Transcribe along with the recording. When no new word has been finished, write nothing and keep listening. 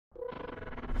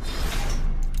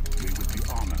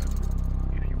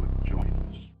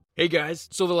Hey guys,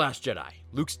 so The Last Jedi,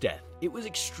 Luke's death. It was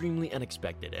extremely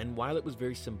unexpected, and while it was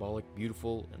very symbolic,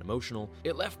 beautiful, and emotional,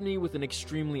 it left me with an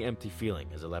extremely empty feeling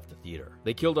as I left the theater.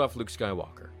 They killed off Luke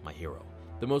Skywalker, my hero.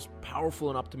 The most powerful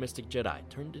and optimistic Jedi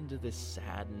turned into this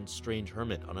sad and strange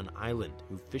hermit on an island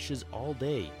who fishes all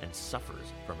day and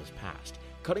suffers from his past,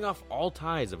 cutting off all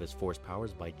ties of his Force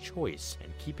powers by choice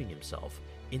and keeping himself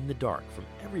in the dark from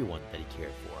everyone that he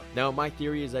cared for. Now, my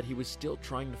theory is that he was still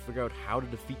trying to figure out how to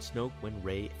defeat Snoke when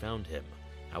Rey found him.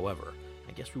 However,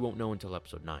 I guess we won't know until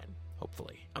Episode 9.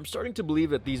 Hopefully. I'm starting to believe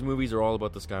that these movies are all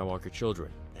about the Skywalker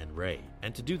children and Rey,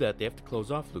 and to do that they have to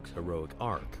close off Luke's heroic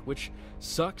arc, which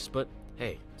sucks, but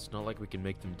hey, it's not like we can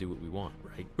make them do what we want,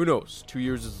 right? Who knows, 2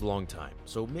 years is a long time,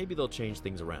 so maybe they'll change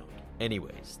things around.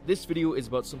 Anyways, this video is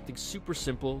about something super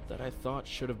simple that I thought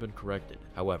should have been corrected.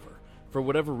 However, for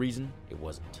whatever reason, it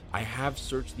wasn't. I have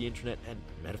searched the internet and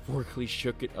metaphorically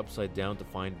shook it upside down to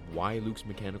find why Luke's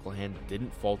mechanical hand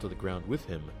didn't fall to the ground with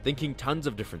him, thinking tons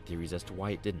of different theories as to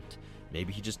why it didn't.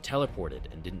 Maybe he just teleported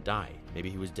and didn't die. Maybe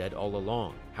he was dead all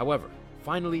along. However,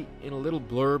 finally, in a little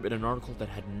blurb in an article that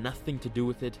had nothing to do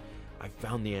with it, I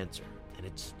found the answer, and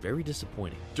it's very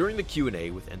disappointing. During the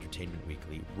Q&A with Entertainment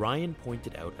Weekly, Ryan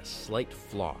pointed out a slight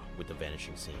flaw with the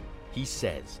vanishing scene. He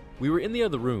says, "We were in the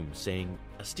other room saying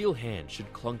a steel hand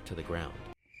should clunk to the ground."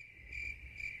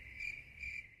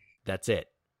 That's it.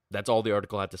 That's all the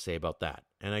article had to say about that,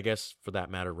 and I guess, for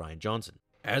that matter, Rian Johnson.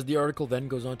 As the article then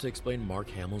goes on to explain Mark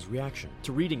Hamill's reaction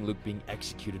to reading Luke being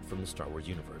executed from the Star Wars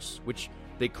universe, which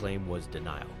they claim was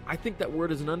denial. I think that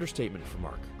word is an understatement for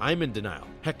Mark. I'm in denial.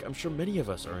 Heck, I'm sure many of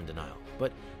us are in denial.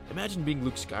 But imagine being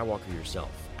Luke Skywalker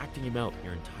yourself, acting him out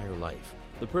your entire life.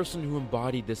 The person who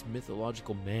embodied this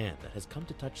mythological man that has come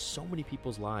to touch so many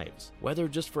people's lives, whether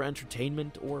just for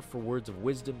entertainment or for words of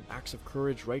wisdom, acts of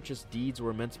courage, righteous deeds, or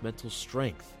immense mental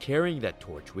strength, carrying that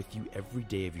torch with you every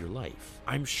day of your life.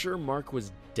 I'm sure Mark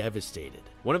was devastated.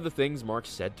 One of the things Mark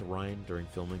said to Ryan during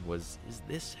filming was, "Is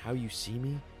this how you see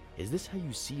me? Is this how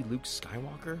you see Luke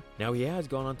Skywalker?" Now, he has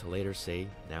gone on to later say,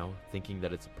 now thinking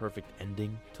that it's a perfect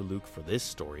ending to Luke for this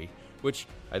story, which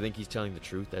I think he's telling the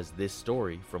truth, as this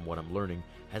story, from what I'm learning,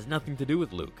 has nothing to do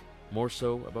with Luke. More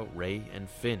so about Rey and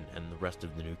Finn and the rest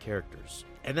of the new characters.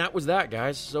 And that was that,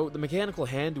 guys. So the mechanical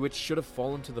hand, which should have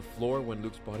fallen to the floor when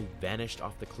Luke's body vanished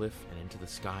off the cliff and into the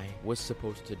sky, was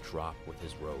supposed to drop with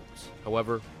his robes.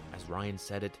 However, as Ryan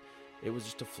said it was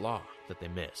just a flaw that they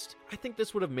missed. I think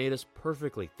this would have made us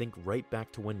perfectly think right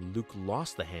back to when Luke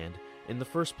lost the hand in the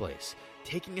first place,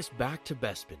 taking us back to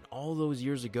Bespin all those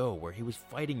years ago where he was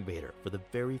fighting Vader for the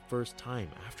very first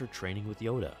time after training with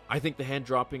Yoda. I think the hand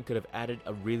dropping could have added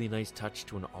a really nice touch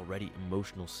to an already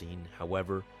emotional scene.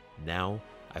 However, now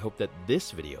I hope that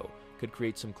this video could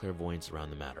create some clairvoyance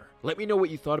around the matter. Let me know what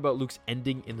you thought about Luke's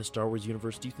ending in the Star Wars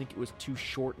universe. Do you think it was too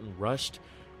short and rushed?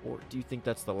 Or do you think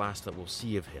that's the last that we'll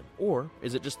see of him? Or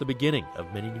is it just the beginning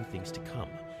of many new things to come?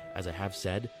 As I have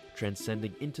said,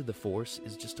 transcending into the Force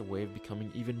is just a way of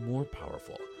becoming even more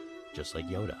powerful, just like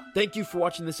Yoda. Thank you for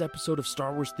watching this episode of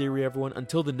Star Wars Theory, everyone.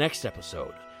 Until the next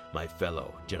episode, my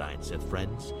fellow Jedi and Sith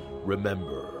friends,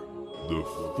 remember, the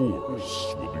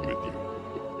Force will be with you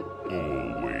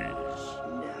always.